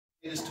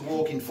Is to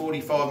walk in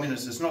 45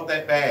 minutes. It's not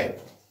that bad.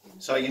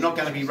 So you're not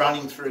going to be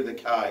running through the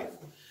cave.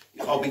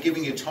 I'll be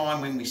giving you time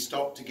when we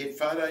stop to get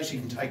photos. You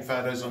can take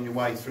photos on your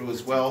way through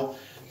as well.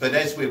 But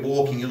as we're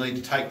walking, you'll need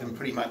to take them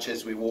pretty much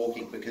as we're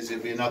walking, because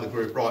there'll be another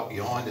group right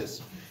behind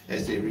us,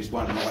 as there is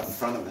one right in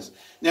front of us.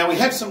 Now, we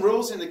have some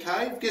rules in the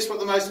cave. Guess what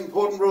the most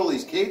important rule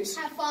is, kids?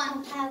 Have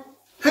fun.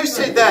 Who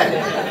said that?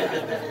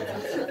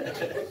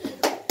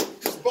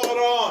 Spot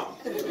on.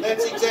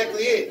 That's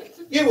exactly it.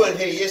 You weren't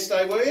here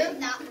yesterday, were you?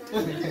 No.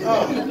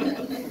 Oh,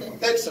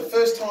 that's the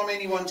first time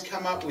anyone's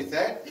come up with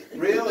that.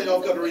 Really,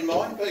 I've got to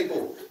remind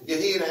people, you're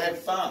here to have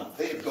fun.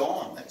 They're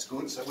gone. That's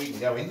good, so we can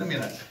go in a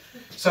minute.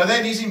 So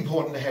that is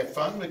important to have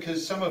fun,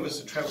 because some of us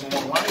have travelled a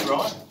long way,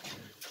 right?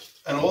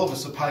 And all of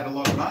us have paid a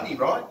lot of money,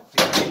 right, to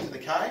go into the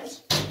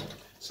caves.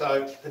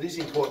 So it is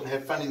important to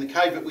have fun in the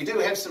cave, but we do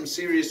have some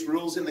serious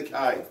rules in the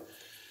cave.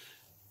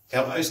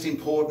 Our most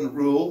important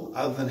rule,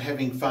 other than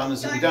having fun,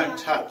 is that we don't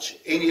touch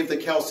any of the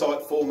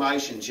calcite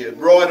formations. You're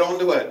right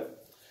onto it.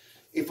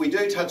 If we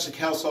do touch the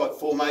calcite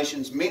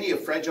formations, many are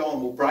fragile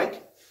and will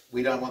break.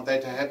 We don't want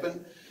that to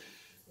happen.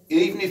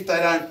 Even if they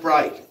don't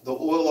break, the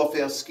oil off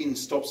our skin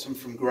stops them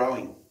from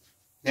growing.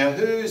 Now,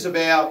 who's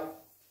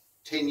about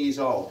 10 years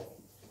old?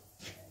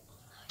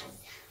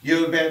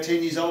 You're about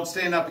 10 years old,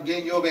 stand up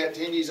again. You're about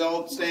 10 years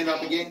old, stand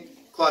up again.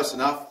 Close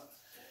enough.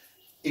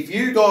 If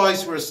you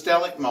guys were a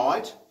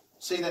stalagmite,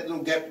 see that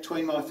little gap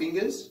between my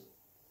fingers?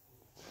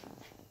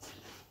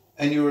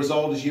 And you're as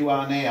old as you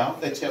are now,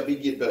 that's how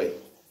big you'd be.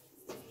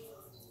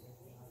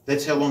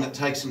 That's how long it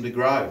takes them to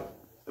grow.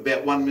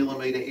 About 1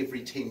 millimetre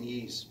every 10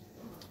 years.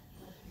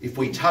 If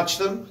we touch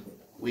them,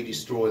 we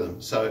destroy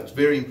them. So it's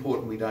very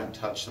important we don't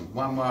touch them.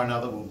 One way or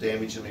another will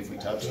damage them if we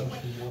touch them.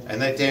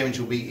 And that damage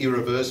will be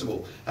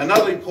irreversible.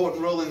 Another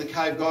important rule in the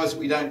cave, guys,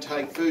 we don't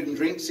take food and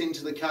drinks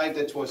into the cave.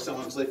 That's why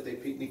someone's left their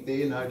picnic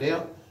there, no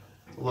doubt.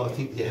 Well, I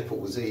think the apple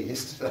was there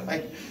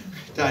yesterday.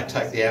 Don't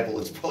take the apple,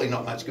 it's probably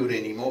not much good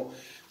anymore.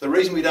 The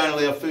reason we don't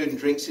allow food and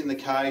drinks in the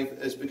cave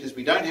is because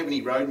we don't have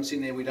any rodents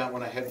in there. We don't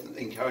want to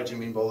encourage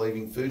them in by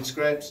leaving food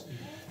scraps.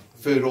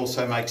 Food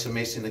also makes a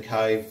mess in the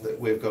cave that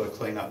we've got to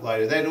clean up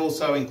later. That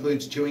also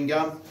includes chewing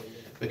gum,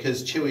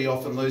 because chewy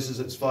often loses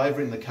its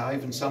flavour in the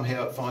cave and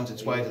somehow it finds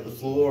its way to the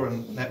floor,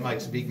 and that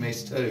makes a big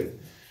mess too.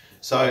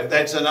 So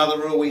that's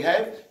another rule we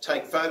have.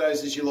 Take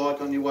photos as you like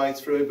on your way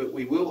through, but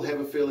we will have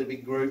a fairly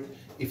big group.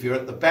 If you're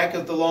at the back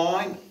of the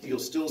line, you'll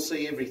still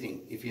see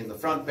everything. If you're in the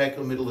front, back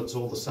or middle, it's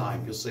all the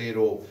same. You'll see it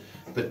all.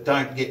 But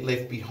don't get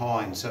left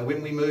behind. So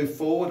when we move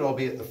forward, I'll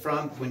be at the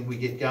front. When we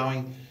get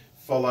going,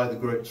 follow the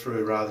group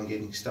through rather than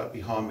getting stuck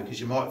behind, because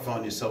you might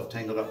find yourself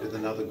tangled up with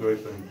another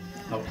group and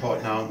not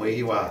quite knowing where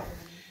you are.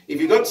 If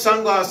you've got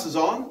sunglasses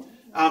on,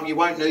 you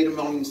won't need them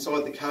on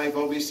inside the cave,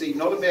 obviously.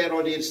 Not a bad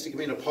idea to stick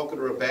them in a pocket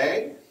or a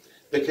bag,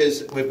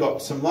 because we've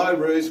got some low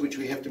roofs which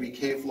we have to be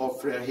careful of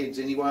for our heads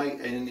anyway,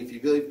 and if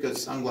you've got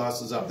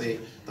sunglasses up there,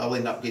 they'll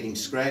end up getting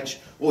scratched.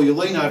 Or you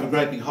lean over a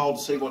great big hole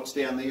to see what's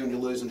down there and you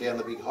lose them down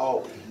the big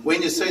hole.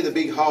 When you see the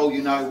big hole,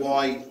 you know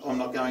why I'm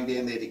not going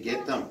down there to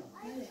get them.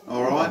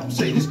 Alright,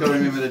 so you just got to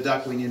remember to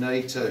duck when you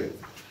need to.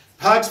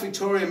 Parks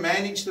Victoria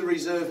manage the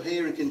reserve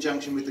here in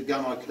conjunction with the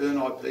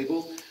Gunai-Kurnai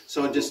people,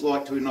 so I'd just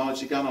like to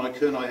acknowledge the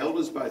Gunai-Kurnai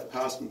elders, both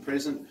past and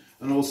present,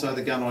 and also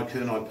the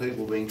Gunai-Kurnai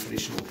people being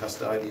traditional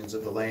custodians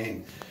of the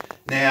land.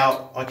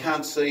 Now, I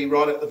can't see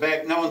right at the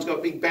back, no one's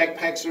got big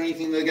backpacks or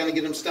anything they're going to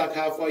get them stuck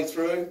halfway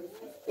through?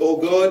 All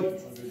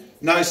good?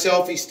 No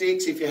selfie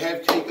sticks. If you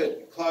have, keep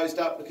it closed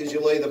up, because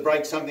you'll either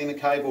break something in the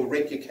cave or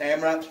wreck your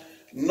camera.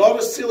 Not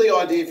a silly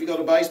idea if you've got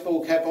a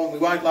baseball cap on. We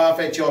won't laugh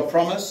at you, I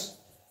promise.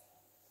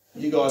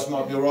 You guys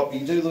might be alright, but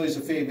you do lose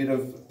a fair bit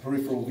of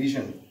peripheral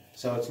vision.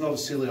 So it's not a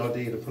silly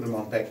idea to put them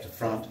on back to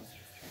front.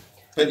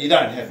 But you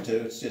don't have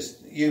to, it's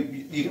just, you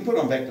can put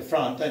them back to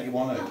front, don't you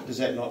want to? Is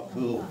that not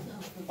cool?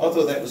 I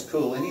thought that was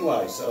cool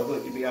anyway, so I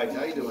thought you'd be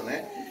okay doing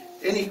that.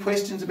 Any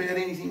questions about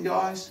anything,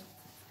 guys?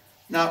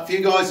 No, if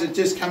you guys have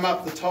just come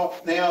up the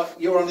top now,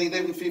 you're on the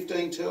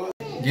 11:15 tour.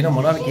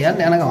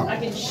 I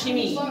can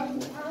shimmy.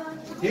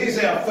 Here's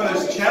our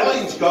first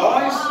challenge,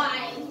 guys.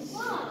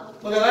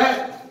 Look at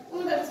that.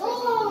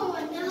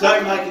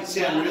 Don't make it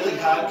sound really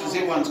hard, because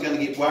everyone's going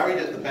to get worried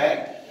at the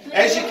back.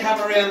 As you come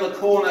around the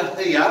corner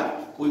here,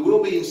 we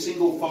will be in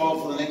single file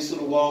for the next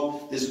little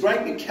while. There's a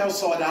great big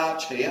calcite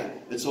arch here.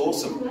 It's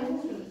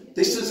awesome.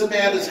 This is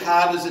about as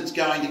hard as it's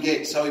going to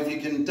get. So if you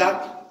can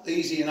duck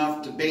easy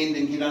enough to bend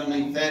and get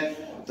underneath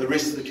that, the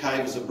rest of the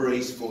cave is a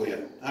breeze for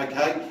you.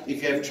 Okay?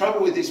 If you have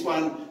trouble with this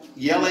one,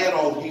 yell out,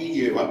 I'll hear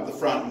you up the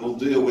front, and we'll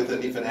deal with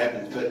it if it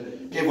happens. But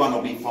everyone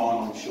will be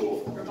fine, I'm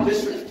sure.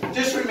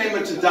 Just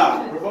remember to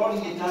duck.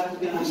 Providing you duck,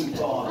 you're going to be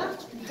fine.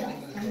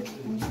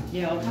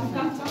 Yeah, I'll come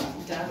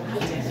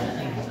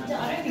definitely.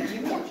 I don't think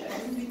you will, Joe.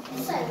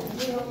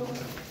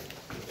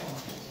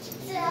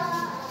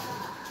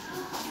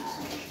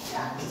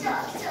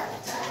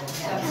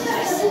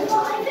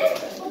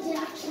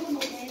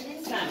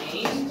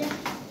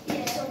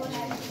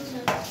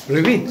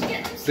 Rivi,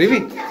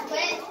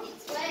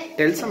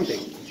 tell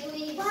something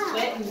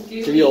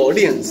to your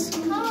audience.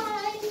 Hi.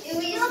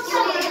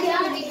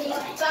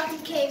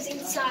 It was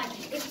caves inside.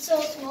 It's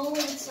so small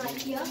when it's like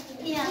here.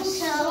 Yeah,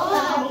 so,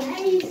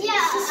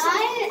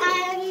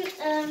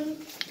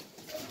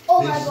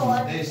 oh my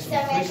god. There's So some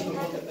I crystal,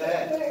 can look at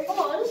that.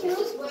 Oh,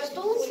 those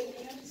crystals.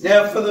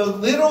 Now, for the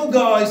little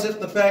guys at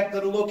the back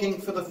that are looking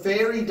for the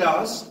fairy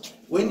dust,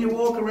 when you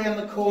walk around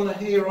the corner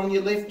here on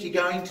your left, you're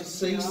going to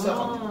see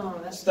some.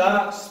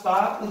 Start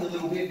sparkling a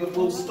little bit, but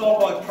we'll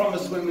stop, I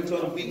promise, when we've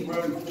got a big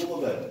room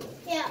full of it.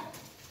 Yeah.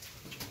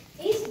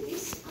 Is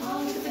this?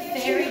 Oh, look at the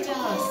fairy dust.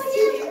 Oh,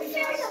 yeah, the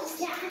fairy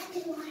dust. Yeah, I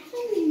did like.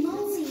 Holy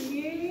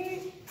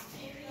moly.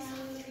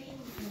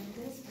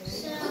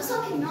 So, looks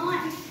like a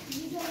knife.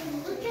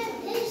 Look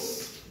at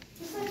this.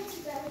 Looks like it's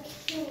about to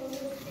kill a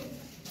little thing.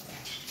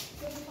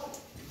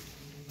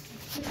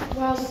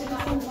 Wow, look at this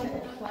one's like a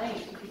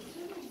plate.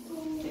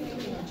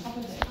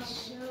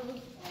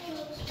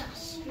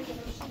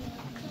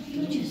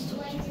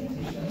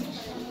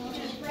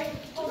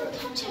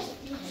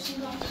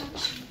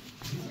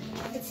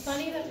 It's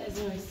funny that there's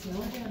no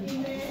smell down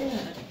here,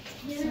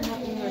 isn't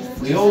it?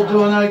 We all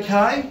doing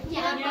okay?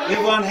 Yeah.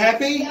 Everyone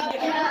happy?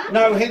 Yeah.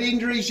 No head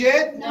injuries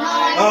yet? No.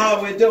 Oh,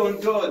 we're doing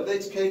good.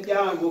 Let's keep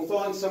going. We'll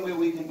find somewhere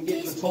we can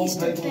get the tall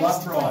people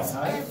upright,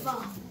 eh?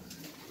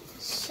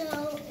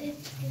 So it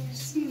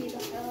is.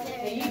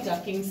 Are you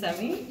ducking,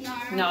 Sammy?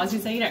 No, I was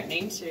going to say you don't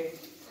need to.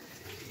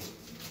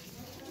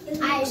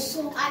 I'm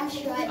sure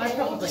I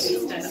probably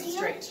could stand up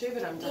straight too,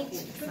 but I'm ducking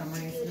for some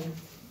reason.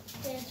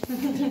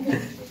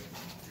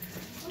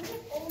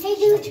 Hey,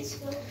 dude.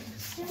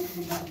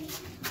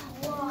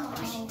 Wow.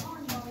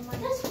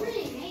 That's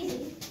pretty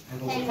amazing.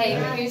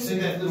 Hey, See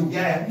that little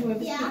gap?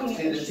 Yeah.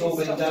 See that's all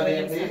been done out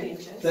there?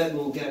 That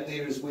little gap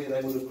there is where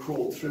they would have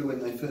crawled through when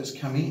they first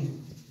come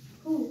in.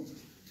 Ooh.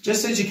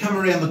 Just as you come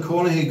around the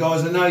corner here,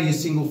 guys, I know you're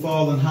single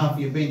file and half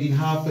you're bent in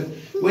half, but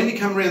when you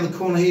come around the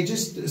corner here,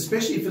 just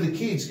especially for the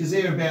kids, because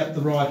they're about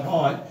the right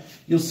height,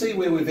 you'll see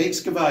where we've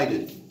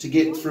excavated to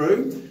get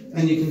through.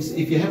 And you can,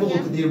 if you have a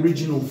look at the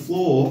original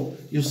floor,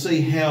 you'll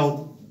see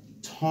how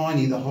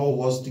tiny the hole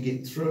was to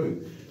get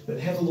through. But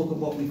have a look at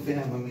what we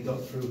found when we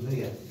got through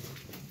here.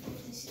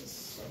 This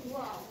is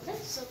wow.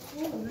 That's so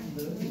cool.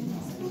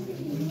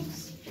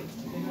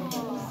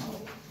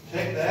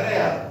 Check that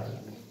out.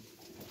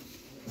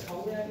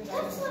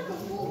 That's like a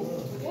full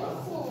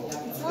waterfall.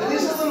 It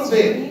is a little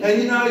bit,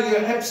 and you know,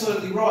 you're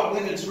absolutely right.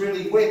 When it's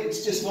really wet,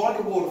 it's just like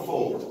a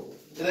waterfall.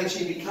 It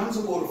actually becomes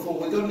a waterfall.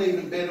 We've got an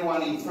even better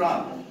one in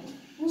front.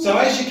 So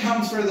as you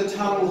come through the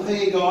tunnel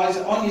here, guys,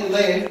 on your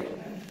left,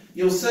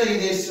 you'll see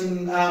there's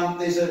some.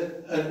 There's a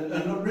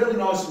really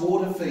nice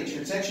water feature.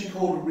 It's actually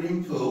called a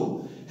rim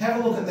pool.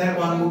 Have a look at that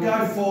one. We'll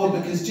go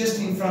forward because just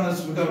in front of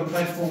us we've got a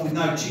platform with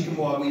no chicken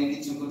wire where you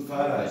get some good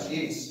photos.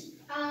 Yes.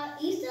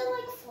 Is there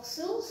like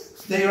fossils?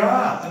 There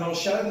are, and I'll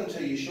show them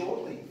to you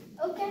shortly.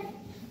 Okay.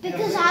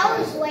 Because I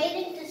was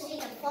waiting to see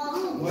the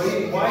fossils.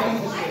 Waiting to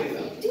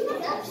see them.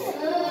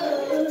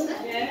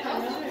 yeah, I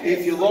know.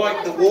 If you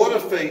like the water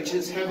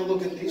features, have a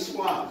look at this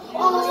one.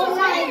 Oh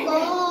my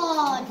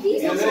god.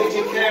 These You'll are need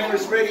your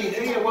cameras ready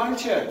here,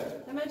 won't you?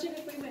 Imagine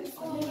if we went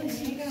swimming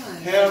with you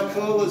guys. How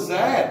cool is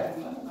that?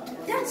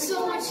 That's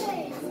so much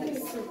safe.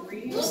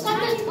 Just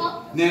like the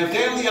top. Now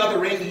down the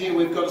other end here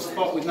we've got a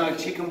spot with no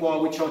chicken wire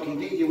which I can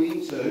get you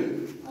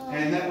into,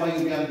 and that way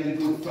you'll be able to get a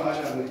good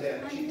photo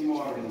without chicken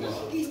wire in there.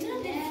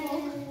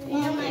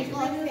 Oh my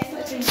god.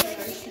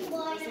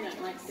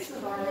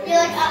 You're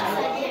like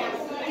upside down.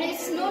 And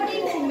it's not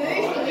even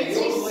moving, it's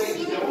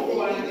just Go all the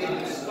way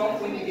there, stop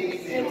when you get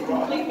in there,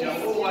 right? Go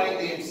all the way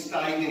there and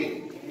stay there.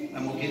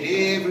 And we'll get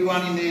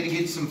everyone in there to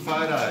get some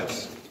photos.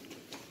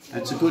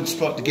 It's a good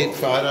spot to get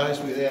photos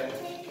without...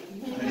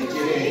 Yeah.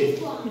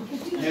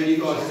 Now you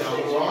guys go,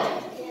 alright?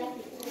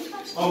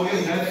 Oh, we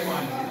only had that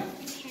one here.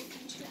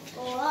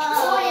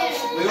 wow.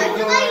 We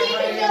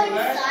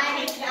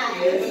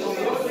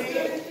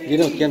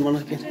all go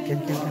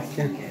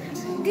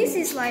This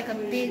is like a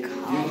big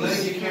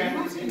house.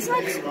 It's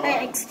like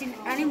an extinct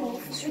animal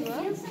for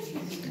sure.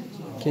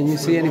 Can you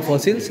see any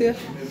fossils here?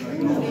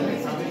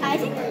 I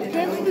think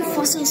there will be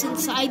fossils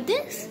inside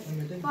this,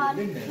 but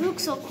it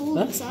looks so cool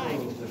inside.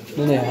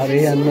 No,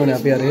 hurry unknown,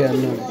 happy hurry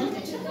unknown.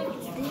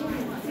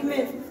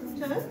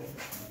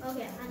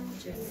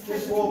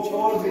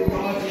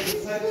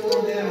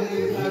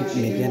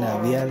 Megan,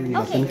 अभी यार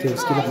mutton के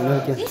उसके लिए बोला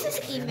क्या? This is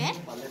Imet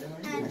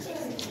and this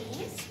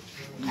is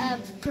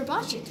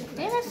Prabhashit.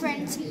 They're my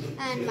friends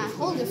and my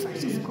older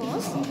friends, of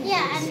course.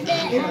 Yeah, and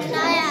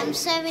I am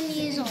 7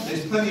 years old.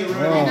 There's plenty of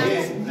room here,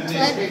 and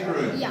there's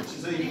bedroom. Yeah,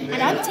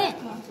 and I'm 10.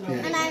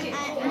 And I'm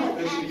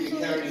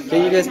Can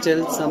you guys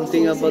tell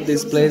something about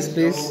this place,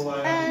 please?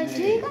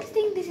 Do you guys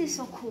think this is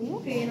so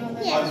cool?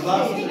 yes,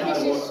 I think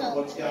this is so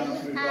What's going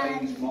through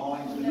David's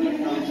mind?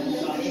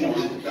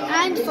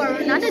 And for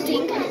another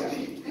thing,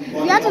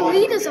 we are the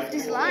leaders of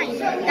this line.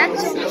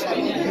 That's so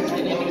cool.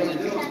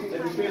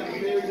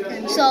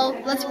 So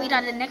let's meet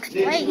at the next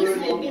place.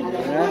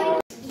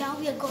 Now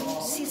we are going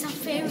to see some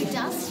fairy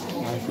dust.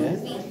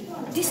 Okay.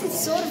 This is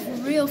sort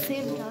of real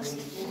fairy dust.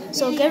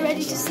 So get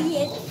ready to see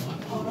it.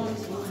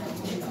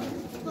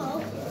 Whoa,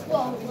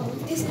 whoa, whoa.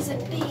 This is a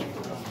big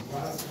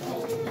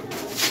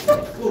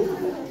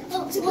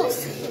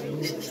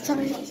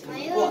Sorry.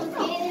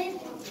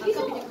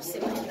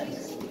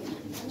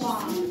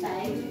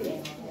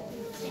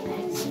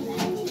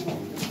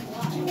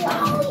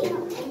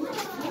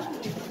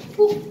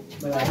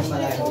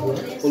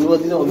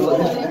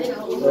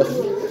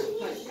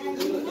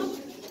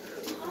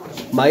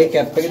 My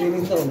cap packaging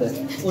is on there.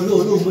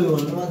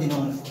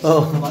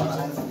 Oh.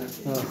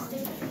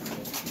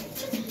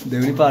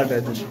 Devni part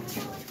hai tu.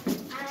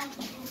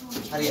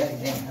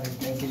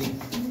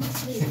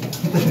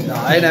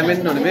 I namen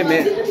no me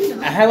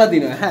ඇහැ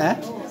වදිනවා ඇහැ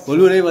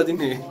ඔළුව නේ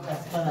වදින්නේ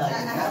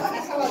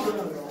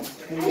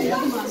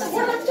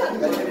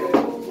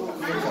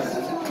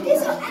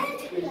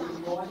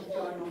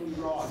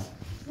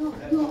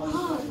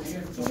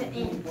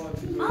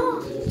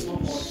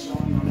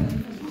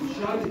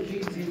Show the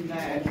kids in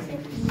that, you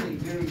can see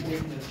very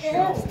definite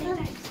shells.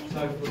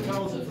 So for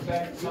fellas at the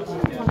back,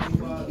 somewhere down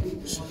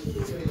here,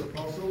 see the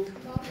fossils,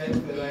 that's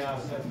where they are.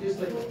 So just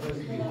let the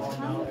person behind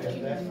know about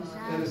that.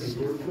 That'll be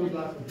good. Good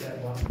luck with that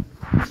one.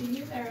 Do you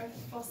know there are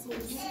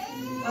fossils?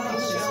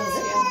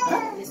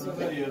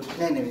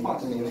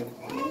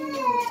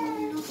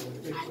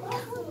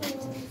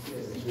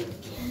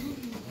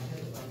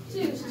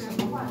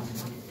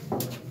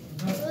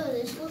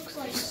 This looks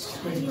like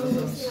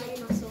dinosaurs.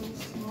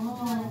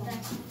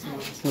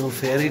 Oh,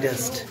 fairy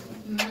dust. Is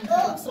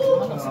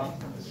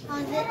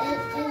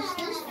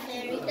this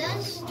fairy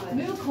dust?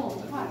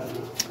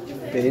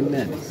 Pain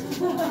man. I'm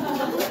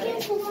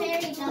looking for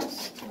fairy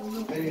dust.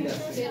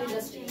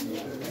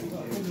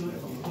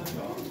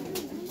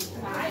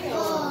 Oh,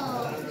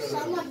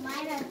 someone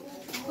might have.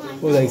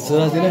 Oh, like so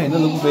that's it. No,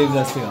 look fairy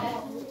dust here.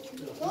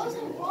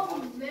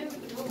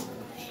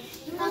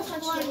 That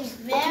one is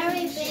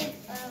very big.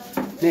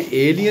 ने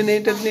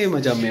alienated ने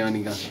मजा में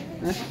आने का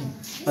हैं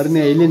अरे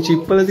ने alien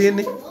chip पर दिए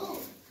ने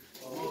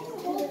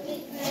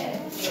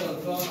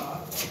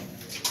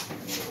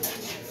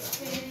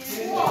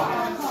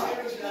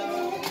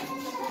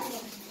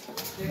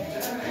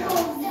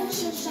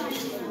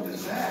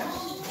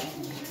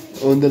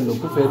on the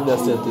look of fairy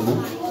dust जाती है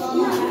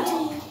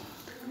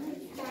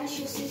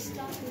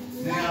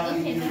Now,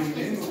 you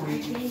remember we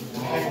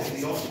had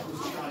the octopus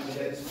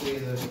chamber, that's where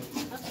the...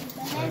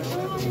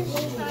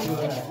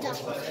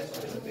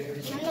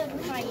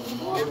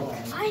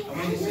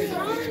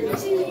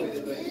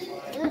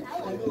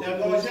 Now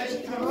guys, as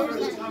you come through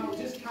the tunnel,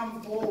 just come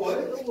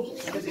forward,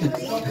 because if you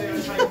stop there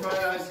and take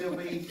photos, there'll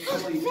be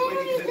probably 20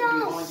 people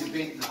behind you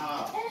bent in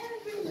half.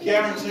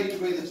 Guaranteed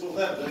where the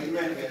toilet, that'll be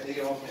around about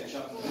there, I'll catch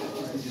up.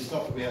 Just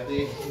stop about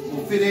there.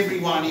 We'll fit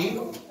everyone in.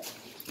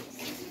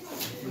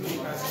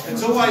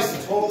 It's always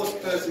the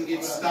tallest person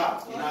gets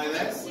stuck, you know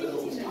that?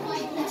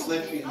 It's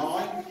left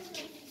behind.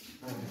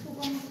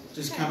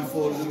 Just come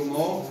forward a little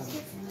more.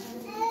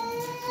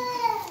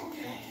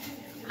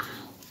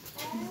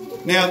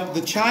 Now, the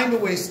chamber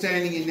we're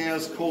standing in now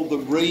is called the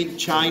Reed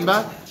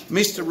Chamber.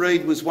 Mr.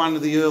 Reed was one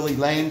of the early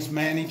lands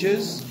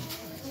managers,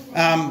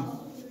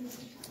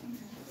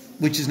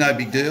 which is no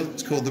big deal.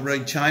 It's called the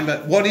Reed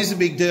Chamber. What is a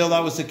big deal,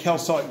 though, is the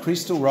calcite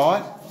crystal,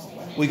 right?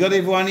 We got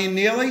everyone in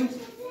nearly?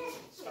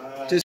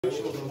 Just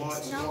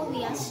No,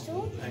 we are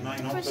still. They may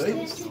not be.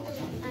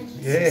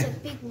 Yeah. It's a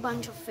big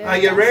bunch of fairy Are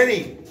you dust.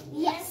 ready?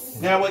 Yes.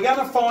 Now we're going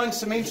to find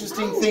some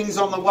interesting things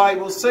on the way.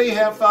 We'll see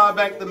how far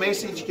back the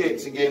message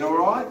gets again, all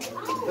right?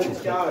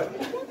 Let's go.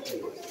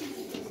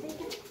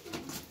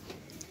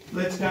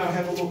 Let's go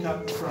have a look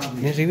up the front.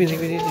 ने रिवी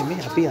में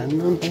अभी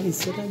unknown है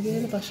इससे लगे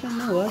यार पाशा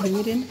ना हुआ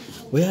हमीरे ने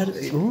वो यार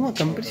वो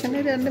कंपटीशन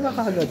ने रहने में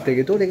कहा करते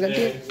हैं तो देखा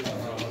कि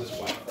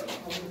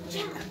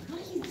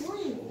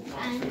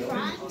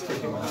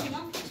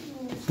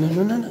no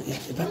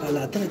बाबा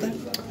लाता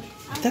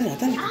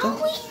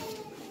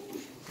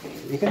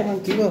इकड़ बंग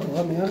किलो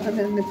वो मैं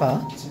हने ने पा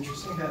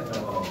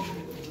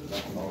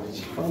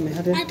वो मैं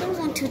हने I don't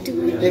want to do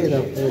it. देख दो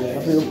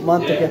अभी मान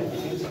तो क्या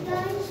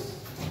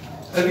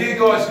Have you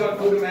guys got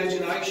good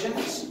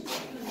imaginations?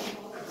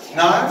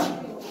 No?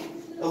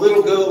 A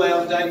little girl the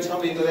other day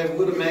told me you've got to have a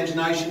good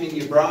imagination in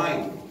your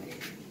brain.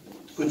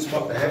 Good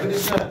spot to have it,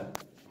 isn't it?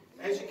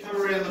 As you come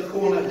around the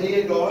corner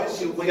here, guys,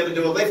 we're going to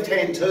do a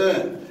left-hand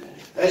turn.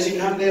 As you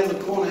come down the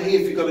corner here,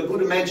 if you've got a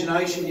good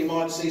imagination, you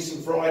might see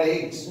some fried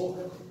eggs.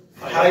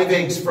 Cave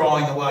eggs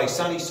frying away,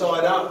 sunny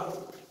side up.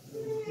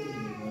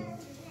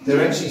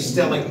 They're actually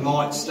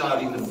stalagmites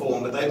starting to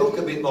form, but they look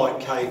a bit like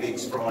cave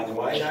eggs frying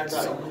away, don't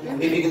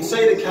they? If you can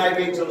see the cave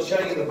eggs, I'll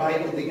show you the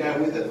bacon to go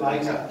with it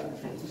later.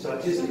 So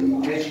just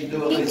as you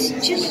do it, It's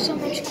just so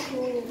much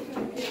cool.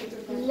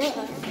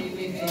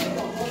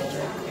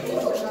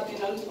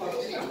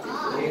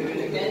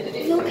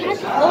 Look at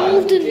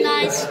all the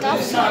nice stuff.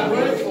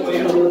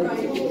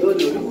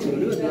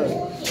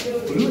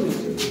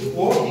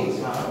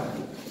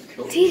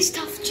 This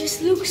stuff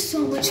just looks so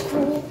much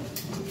cool.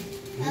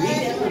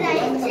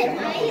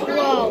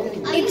 Wow,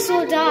 it's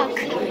so dark.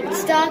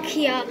 It's dark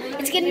here.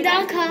 It's getting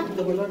darker.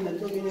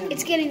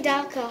 It's getting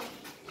darker.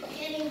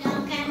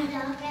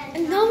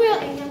 And now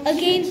we're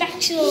again back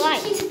to the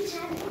light.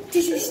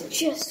 This is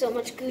just so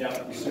much good.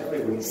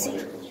 See.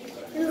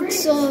 It looks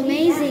so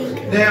amazing.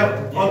 Now,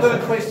 I've got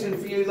a question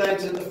for you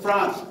lads at the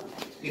front.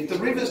 If the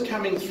river's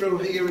coming through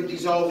here and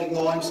dissolving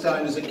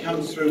limestone as it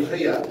comes through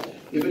here,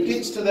 if it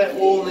gets to that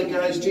wall and it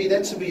goes, gee,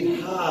 that's a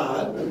bit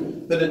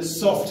hard, but it's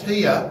soft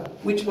here,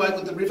 which way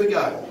would the river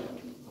go?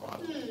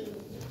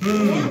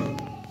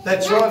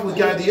 That's right, we'd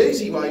go the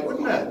easy way,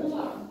 wouldn't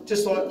it?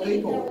 Just like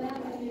people.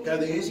 Go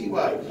the easy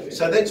way.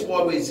 So that's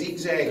why we're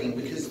zigzagging,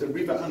 because the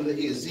river under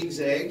here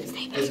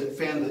zigzagged as it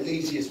found the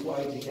easiest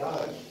way to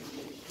go.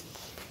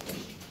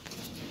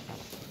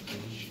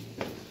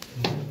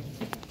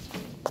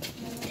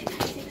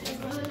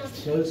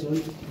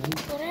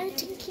 What are you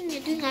thinking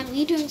you're doing?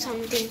 I'm doing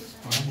something.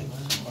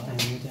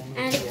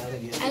 And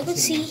I could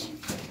see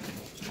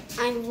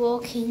I'm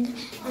walking.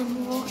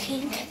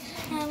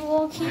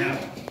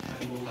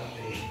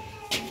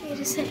 Wait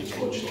a sec.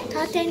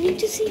 Tati, I need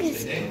to see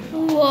this.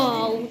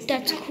 Wow,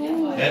 that's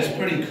cool. That's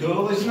pretty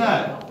cool, isn't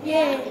it?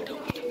 Yeah.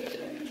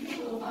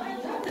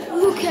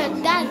 Look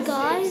at that,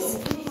 guys.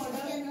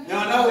 Now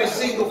I know we're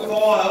single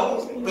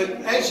file, but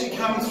as you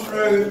come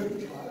through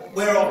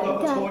where I've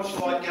got the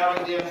torchlight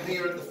going down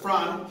here at the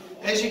front,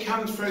 as you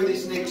come through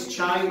this next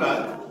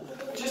chamber,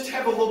 just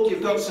have a look.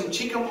 You've got some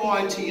chicken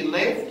wire to your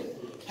left.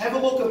 Have a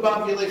look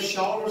above your left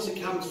shoulder as it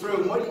comes through,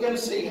 and what you're going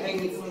to see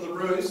hanging from the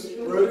roof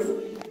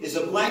is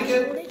a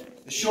blanket,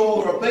 a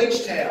shawl or a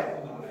beach towel.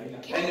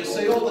 And you'll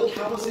see all the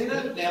colours in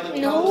it. Now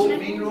the colours are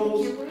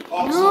minerals,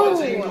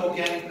 oxides, even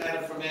organic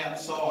matter from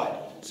outside.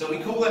 So we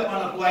call that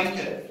one a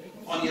blanket.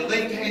 On your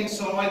left hand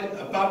side,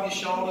 above your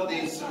shoulder,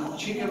 there's some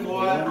chicken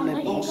wire.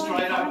 Look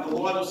straight up, the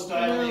light will stay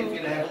on there for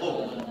you to have a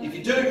look. If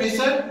you do miss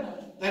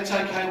it, that's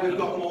okay, we've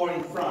got more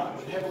in front.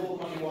 But have a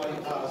look on your way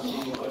past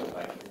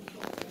anyway.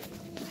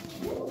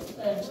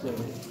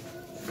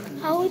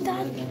 How is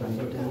that?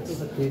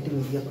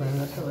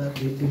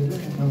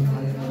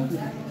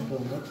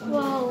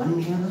 Wow.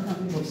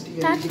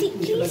 Tati,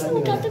 please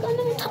look at the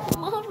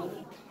tomorrow.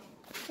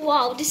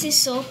 Wow, this is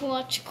so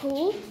much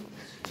cool.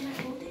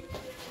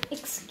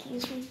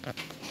 Excuse me.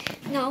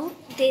 Now,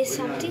 there's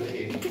something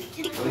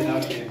pretty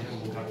cool.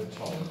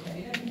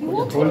 You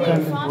won't hold it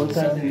in front,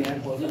 so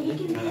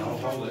I'll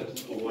hold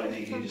it. All I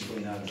need you just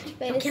lean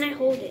over. can I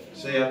hold it?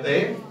 See up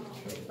there?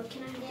 Or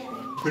can I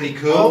hold Pretty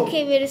cool.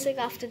 Okay, wait a sec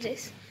after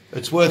this.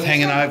 It's worth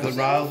hanging over the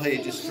rail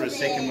here just for a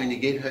second when you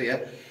get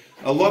here.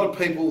 A lot of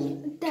people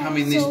come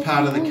in this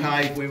part of the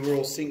cave. We were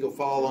all single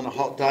file on a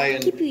hot day,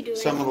 and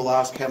someone will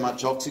ask how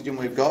much oxygen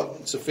we've got.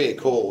 It's a fair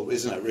call,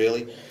 isn't it,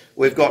 really?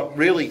 We've got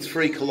really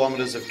 3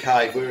 kilometres of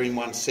cave. We're in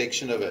one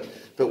section of it,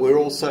 but we're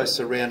also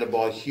surrounded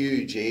by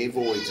huge air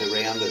voids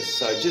around us.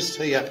 So just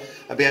here,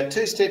 about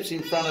 2 steps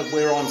in front of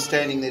where I'm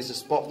standing, there's a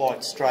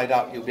spotlight straight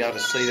up. You'll be able to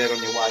see that on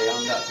your way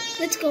under.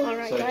 Let's go.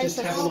 Alright, So guys,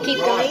 just have a let's look keep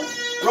right,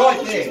 going.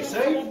 right there,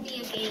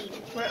 see?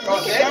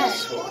 Right there.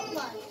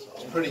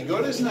 It's pretty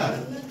good, isn't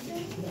it?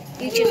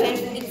 You just went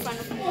in front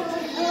of me.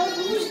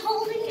 Who's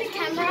holding the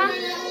camera?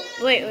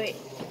 Wait. Wait,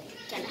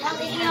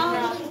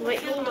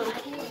 Hold on.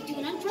 do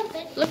not drop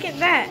it. Look at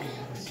that.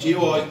 Do you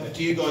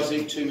guys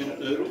eat 2-minute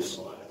noodles?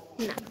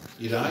 No.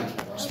 You don't?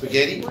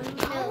 Spaghetti? What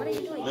are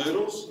you doing?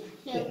 Noodles?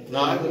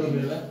 No?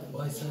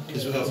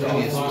 Because we've got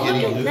plenty of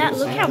spaghetti and Look at noodles. that.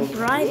 Look how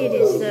bright it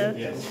is, though.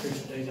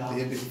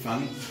 They're a bit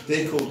funny.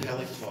 They're called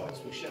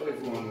halactites. We'll show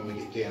everyone when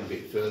we get down a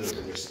bit further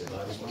the rest of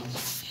those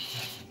ones.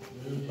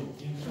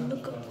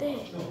 Look up there.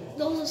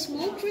 Those are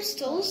small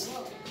crystals.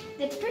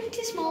 They're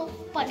pretty small,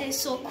 but they're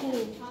so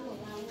cool.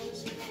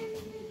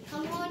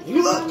 Come on,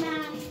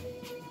 cameraman.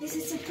 This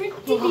is a pretty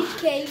big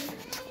cave.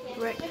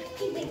 Right.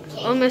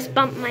 Almost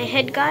bumped my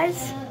head,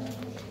 guys.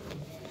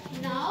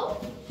 No?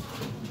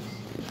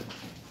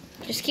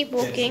 Just keep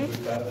walking.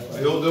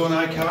 Are you all doing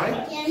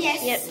okay?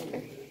 Yes.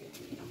 Yep.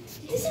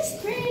 This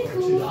is pretty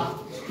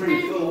cool. It's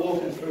pretty cool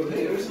walking through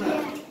here, isn't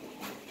it?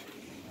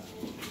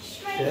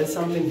 There's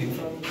something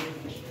different.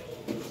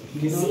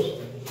 You know?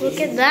 Look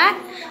at that.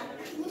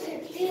 Look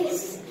at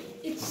this.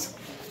 It's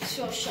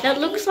so shiny. That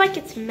looks like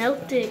it's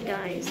melted,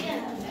 guys.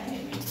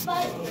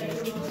 But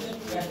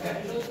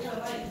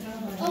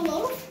a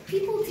lot of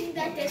people think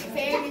that there's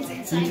fairies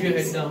inside Keep your head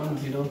this. down,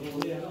 you know.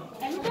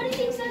 Everybody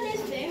thinks that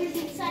there's fairies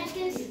inside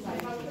this.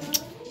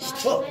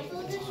 Stop. I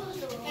thought this was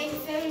the way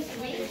fairies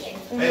make it.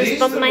 It Almost is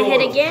bumped the my head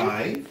Royal again.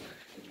 Cave.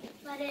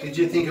 But it, Did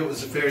you think it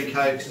was a fairy cave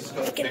because it's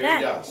got Look at fairy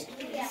that. dust?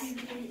 yeah.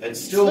 It's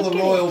still Look the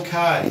at it. Royal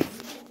Cave.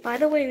 By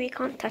the way, we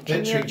can't touch That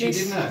any of tricked you,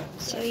 this. didn't it?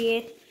 So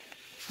yeah.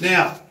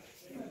 Now,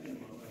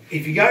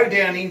 if you go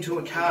down into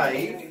a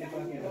cave,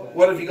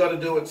 what have you got to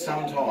do at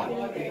some time?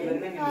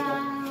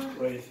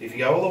 If you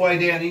go all the way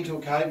down into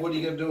a cave, what are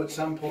you going to do at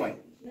some point?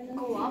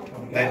 Go up.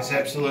 That's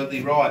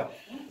absolutely right.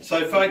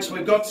 So folks,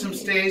 we've got some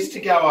stairs to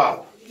go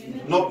up.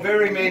 Not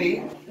very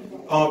many.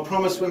 I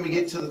promise when we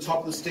get to the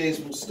top of the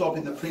stairs, we'll stop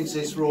in the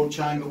Princess Royal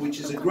Chamber, which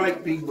is a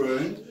great big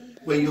room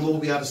where you'll all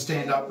be able to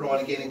stand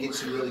upright again and get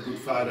some really good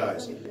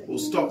photos. We'll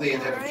stop there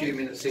and have a few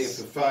minutes there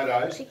for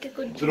photos.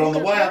 But on the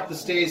way up the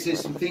stairs,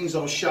 there's some things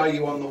I'll show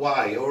you on the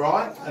way, all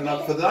right? And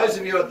for those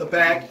of you at the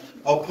back,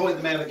 I'll point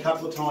them out a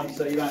couple of times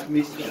so you don't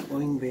miss them.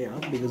 Going way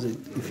up because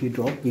if you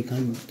drop, we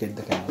can't get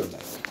the camera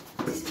back.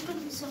 This is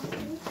gonna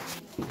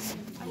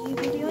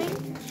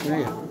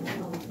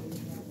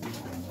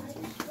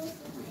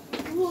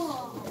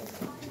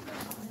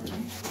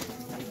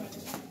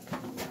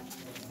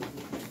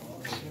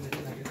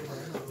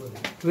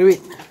Rivi.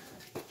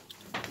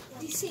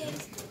 This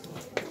is.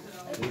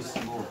 There's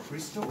some more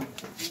crystal.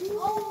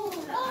 Oh,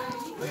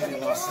 look at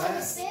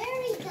this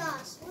fairy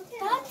dust.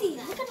 Daddy,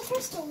 look at the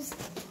crystals.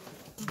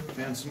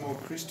 Found some more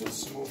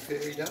crystals, some more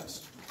fairy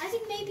dust. I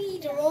think maybe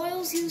the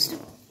royals used to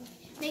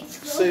make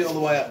clothes. See all the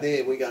way up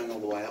there, we're going all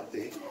the way up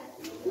there.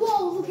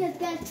 Whoa, look at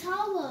that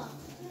tower.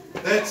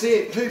 That's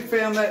it. Who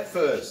found that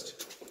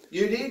first?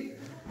 You did?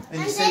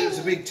 And you said it was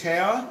a big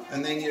tower,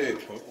 and then you.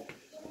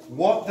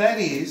 What that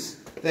is,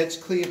 that's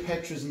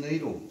Cleopatra's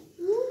Needle.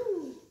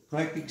 Ooh.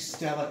 Great big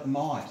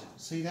stalagmite.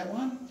 See that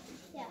one?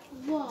 Yeah.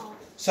 Whoa.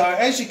 So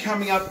as you're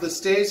coming up the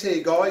stairs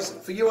here, guys,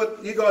 for you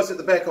guys at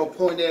the back, I'll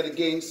point out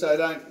again so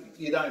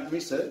you don't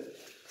miss it.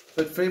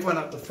 But for everyone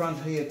up the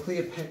front here,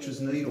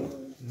 Cleopatra's Needle.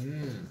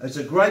 It's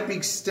a great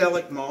big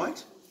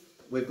stalagmite.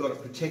 We've got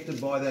it protected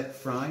by that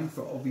frame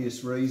for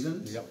obvious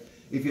reasons. Yep.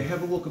 If you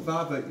have a look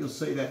above it, you'll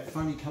see that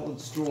funny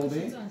coloured straw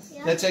there.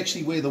 Yeah. That's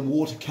actually where the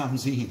water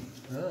comes in.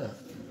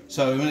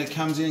 So when it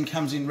comes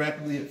in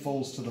rapidly, it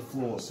falls to the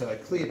floor. So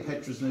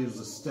Cleopatra's Needle is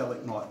a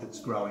stalagmite that's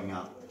growing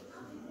up.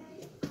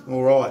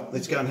 All right,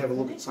 let's go and have a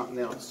look at something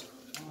else.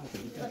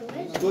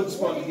 Good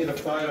spot to get a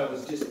photo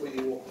is just when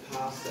you walk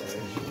past that.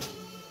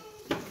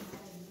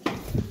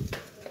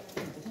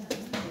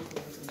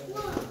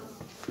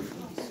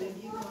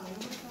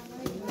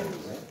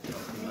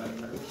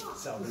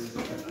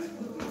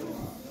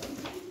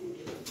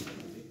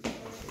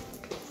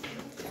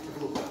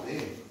 Look up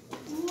there.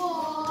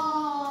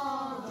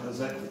 Whoa. How's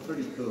that?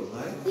 Pretty cool,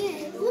 eh?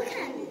 Yeah, look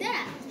at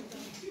that.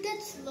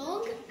 That's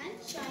long and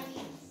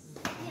shiny.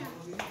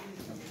 Yeah.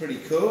 Pretty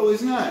cool,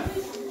 isn't it?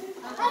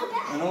 How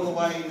that? And all the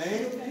way in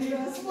there.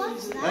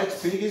 What's that?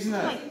 That's big, isn't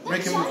it?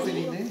 Reckon we'll fit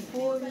in there?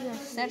 40 or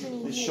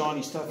 70. There's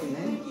shiny stuff in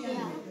there.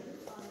 Yeah.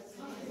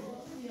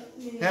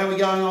 How are we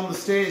going on the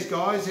stairs,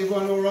 guys?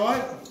 Everyone all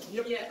right?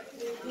 Yep. Yeah.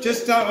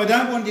 Just, I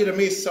don't want you to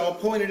miss, so I'll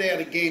point it out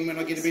again when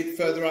I get a bit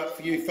further up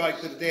for you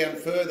folk that are down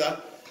further.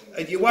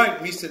 And you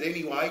won't miss it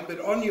anyway, but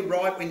on your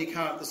right when you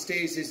come up the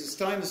stairs, there's a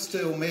stainless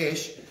steel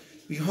mesh.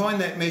 Behind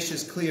that mesh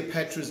is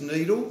Cleopatra's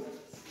Needle.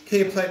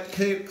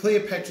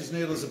 Cleopatra's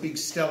Needle is a big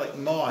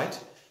stalagmite,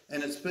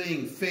 and it's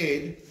being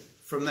fed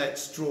from that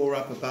straw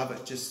up above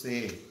it just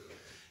there.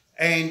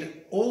 And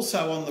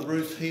also on the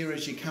roof here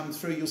as you come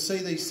through, you'll see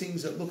these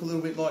things that look a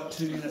little bit like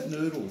 2-minute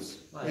noodles.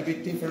 They're a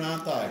bit different,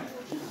 aren't they?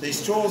 These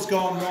straws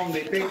gone wrong,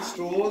 they're bent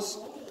straws.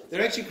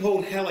 They're actually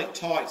called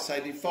halactites,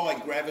 they defy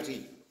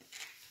gravity.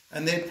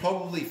 And they're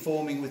probably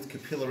forming with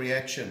capillary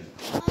action.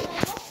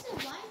 What's the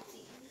white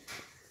thing?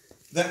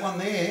 That one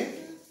there,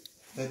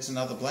 that's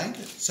another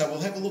blanket. So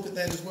we'll have a look at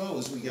that as well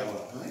as we go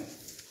up, eh?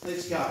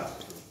 Let's go.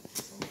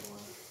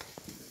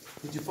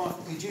 Did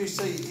you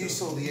saw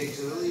the eggs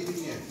earlier,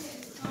 didn't you?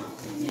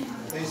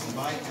 There's the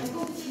bacon.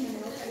 Go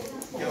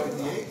with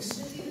the eggs.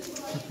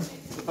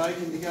 The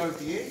bacon to go with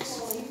the eggs.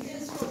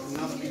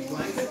 Another big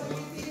blanket.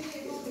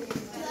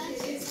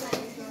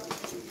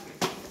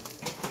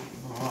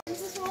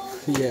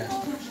 Yeah.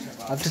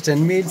 After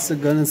 10 minutes,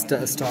 it's gonna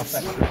stop.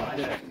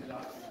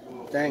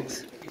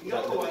 Thanks.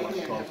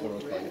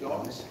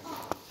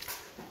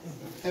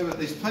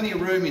 There's plenty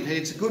of room in here.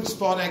 It's a good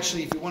spot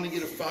actually if you want to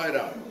get a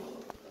photo.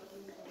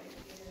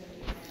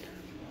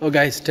 Oh,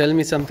 guys, tell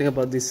me something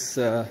about this.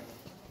 So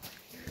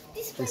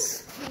this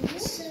place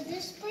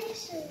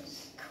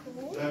is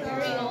cool.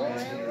 Very old.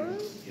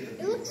 It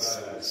looks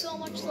so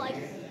much like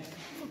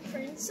for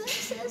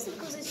princesses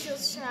because it's so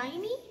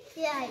shiny.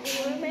 Yeah,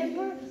 you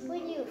remember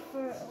when you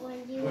were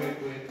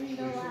in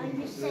the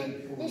line, you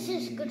said this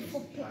is good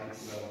for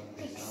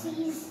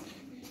pixies.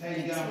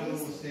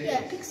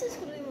 Yeah, pixies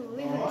could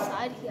live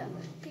inside here.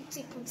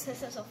 Pixie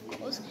princesses, of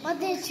course. But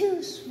they're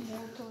too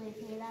small to live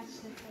here, that's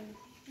the thing.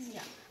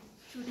 Yeah.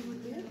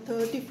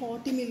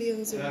 30-40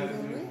 millions ago,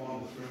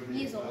 right?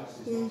 Years old.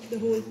 The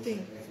whole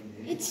thing.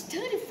 It's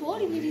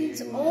 30-40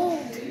 millions old.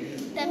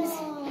 That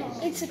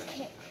means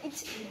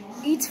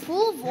it's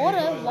full of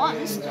water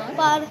once,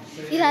 but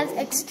it has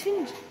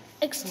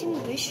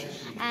extinguished,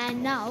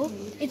 and now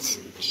it's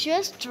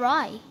just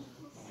dry.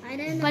 I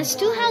don't know. But it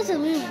still has a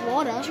little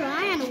water.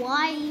 Try and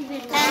why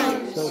even?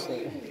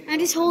 And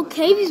this whole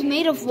cave is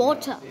made of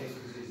water.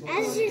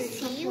 As you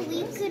see,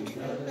 we could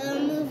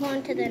move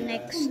on to the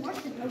next.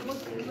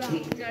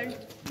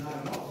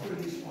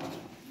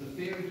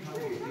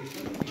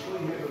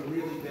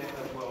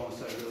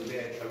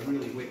 A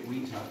really wet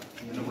winter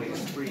and a wet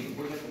spring.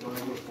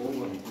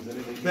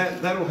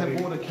 That'll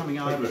have water coming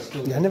over it.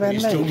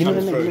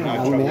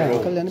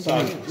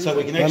 So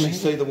we can actually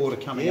see the water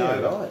coming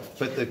over,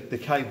 but the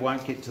cave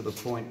won't get to the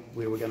point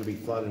where we're going to be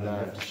flooded and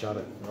have to shut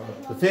it.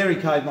 The fairy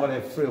cave might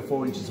have 3 or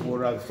 4 inches of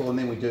water overflow, and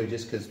then we do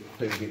just because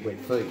people get wet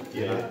feet.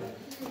 You know?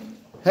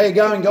 How you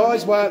going,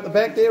 guys? Way at the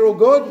back there, all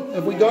good?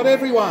 Have we got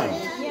everyone?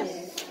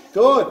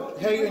 Good.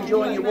 How are you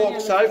enjoying your walk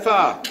so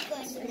far?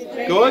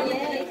 Good?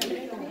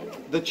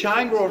 The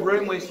chamber or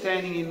room we're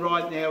standing in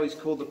right now is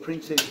called the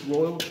Princess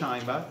Royal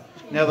Chamber.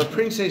 Now the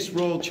Princess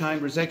Royal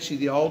Chamber is actually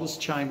the oldest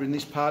chamber in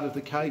this part of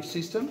the cave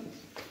system.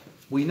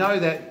 We know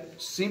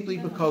that simply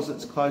because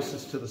it's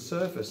closest to the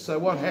surface. So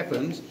what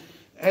happens,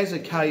 as a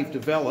cave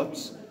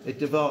develops, it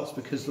develops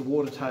because the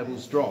water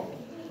tables drop.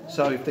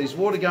 So if there's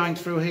water going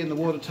through here and the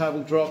water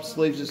table drops,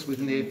 leaves us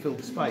with an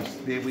air-filled space.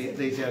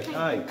 There's our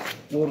cave.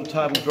 Water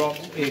table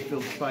drops,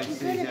 air-filled space,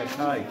 there's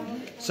our cave.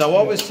 So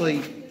obviously,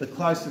 the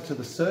closer to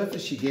the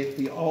surface you get,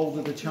 the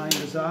older the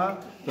chambers are.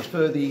 The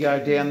further you go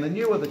down, the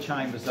newer the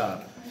chambers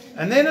are.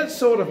 And then it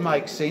sort of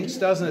makes sense,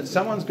 doesn't it?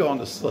 Someone's gone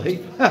to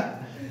sleep. Well,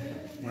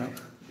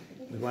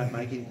 we won't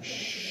make him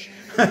shh.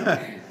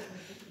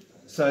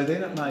 So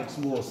then it makes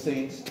more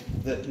sense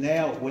that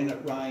now when it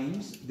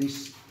rains,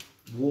 this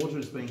water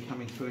has been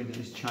coming through into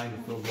this chamber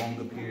for a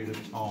longer period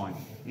of time,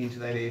 into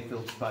that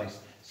air-filled space.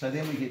 So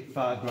then we get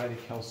far greater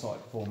calcite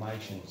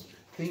formations.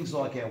 Things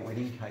like our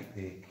wedding cake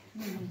there.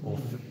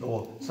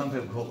 Or some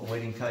people call it a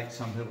wedding cake,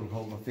 some people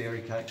call it a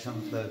fairy cake,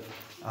 some the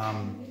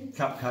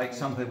cupcake,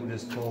 some people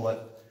just call it,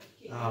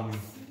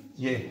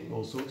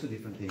 all sorts of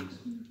different things.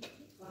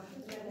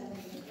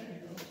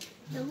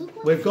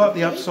 We've got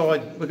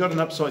an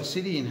upside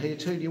city in here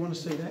too. Do you want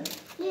to see that?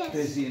 Yes.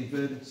 There's the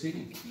inverted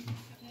city.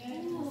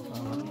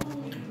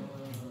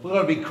 We've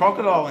got a big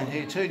crocodile in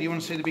here too. Do you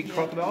want to see the big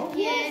crocodile?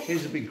 Yes.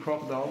 Here's a big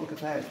crocodile. Look at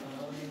that.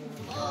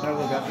 Have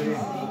a look up there.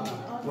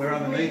 We're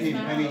underneath him.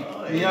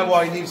 And you know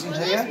why he lives in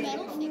here?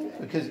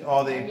 Because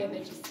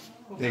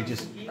they're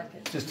just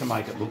to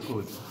make it look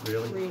good,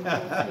 really.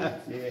 Yeah.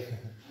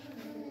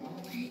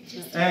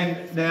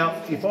 And now,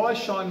 if I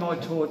shine my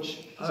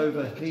torch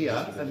over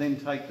here and then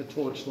take the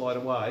torchlight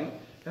away,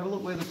 have a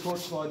look where the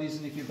torchlight is,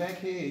 and if you're back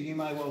here, you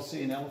may well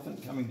see an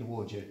elephant coming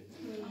towards you.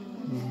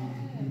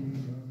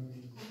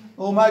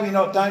 Or maybe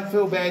not. Don't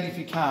feel bad if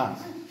you can't.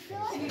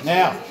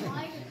 Now,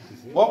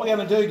 what we're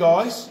going to do,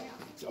 guys,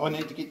 I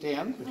need to get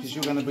down because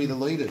you're going to be the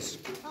leaders.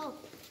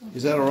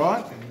 Is that all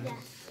right?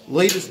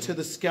 Lead us to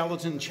the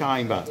skeleton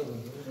chamber.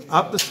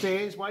 Up the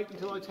stairs, wait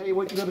until I tell you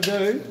what you've got to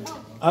do.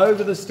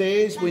 Over the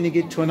stairs, when you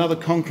get to another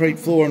concrete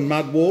floor and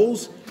mud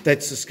walls,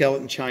 that's the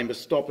skeleton chamber.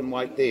 Stop and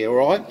wait there,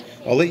 all right?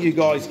 I'll let you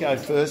guys go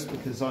first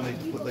because I need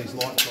to put these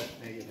lights on.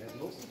 There you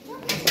go.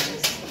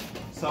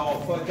 So I'll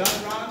put,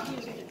 don't run.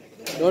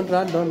 Don't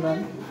run, don't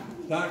run.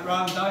 Don't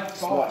run, don't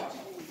fight.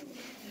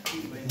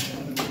 We're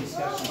having a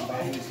discussion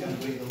about who's going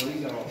to be the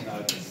leader of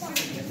those.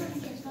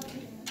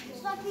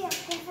 Stop here.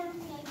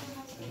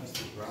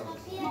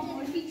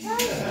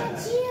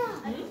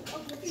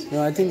 No,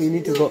 I think we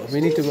need to go.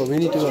 We need to go.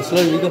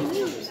 Slowly go.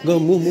 Go,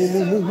 move.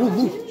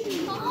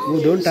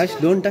 Move, don't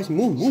touch.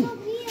 Move.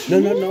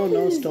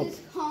 No, stop.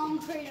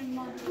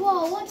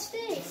 Whoa, what's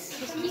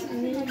this?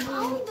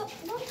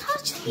 Don't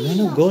touch me.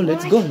 No, go.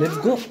 Let's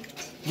go.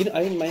 Get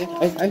iron, my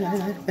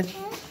iron.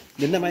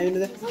 Then my iron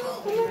there.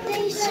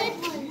 They said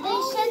that.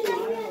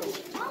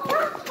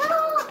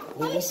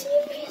 Are you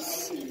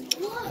serious?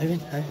 What? Iron.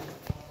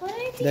 What are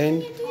you Then.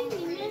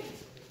 doing, man?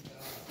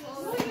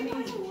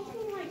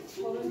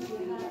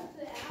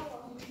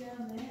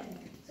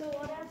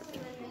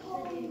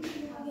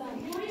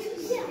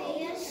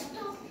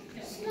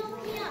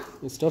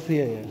 Stop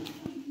here, yeah.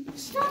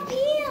 Stop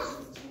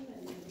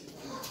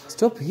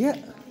here.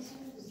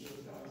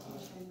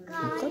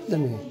 Look at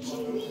them here.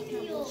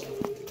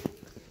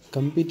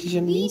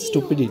 Competition means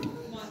stupidity.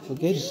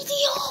 Okay?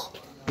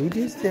 It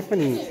is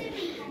happening.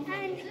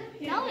 And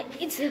now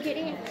it's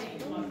getting.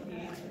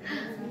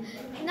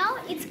 Now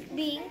it's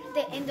being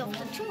the end of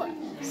the tour,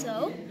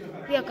 so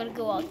we are gonna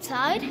go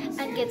outside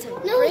and get some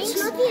drinks.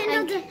 It's not the end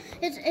of the.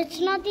 It's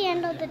not the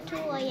end of the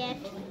tour yet.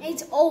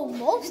 It's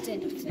almost the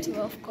end of the tour,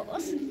 of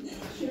course.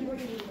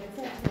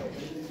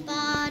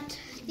 But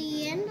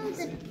the end of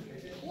the.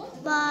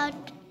 But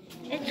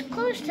it's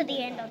close to the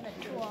end of the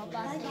tour.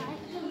 But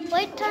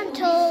wait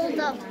until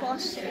the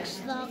boss,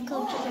 the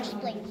coach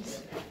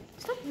explains.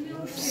 Stop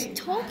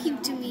talking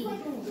to me.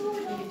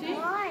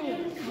 Why?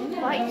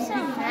 Why are you so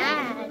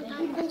mad?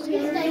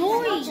 You're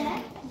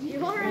annoying.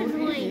 You're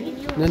annoying.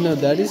 No,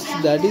 that is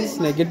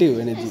negative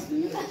energy.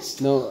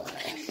 No,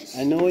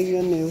 I know you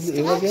are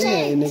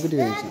negative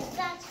energy.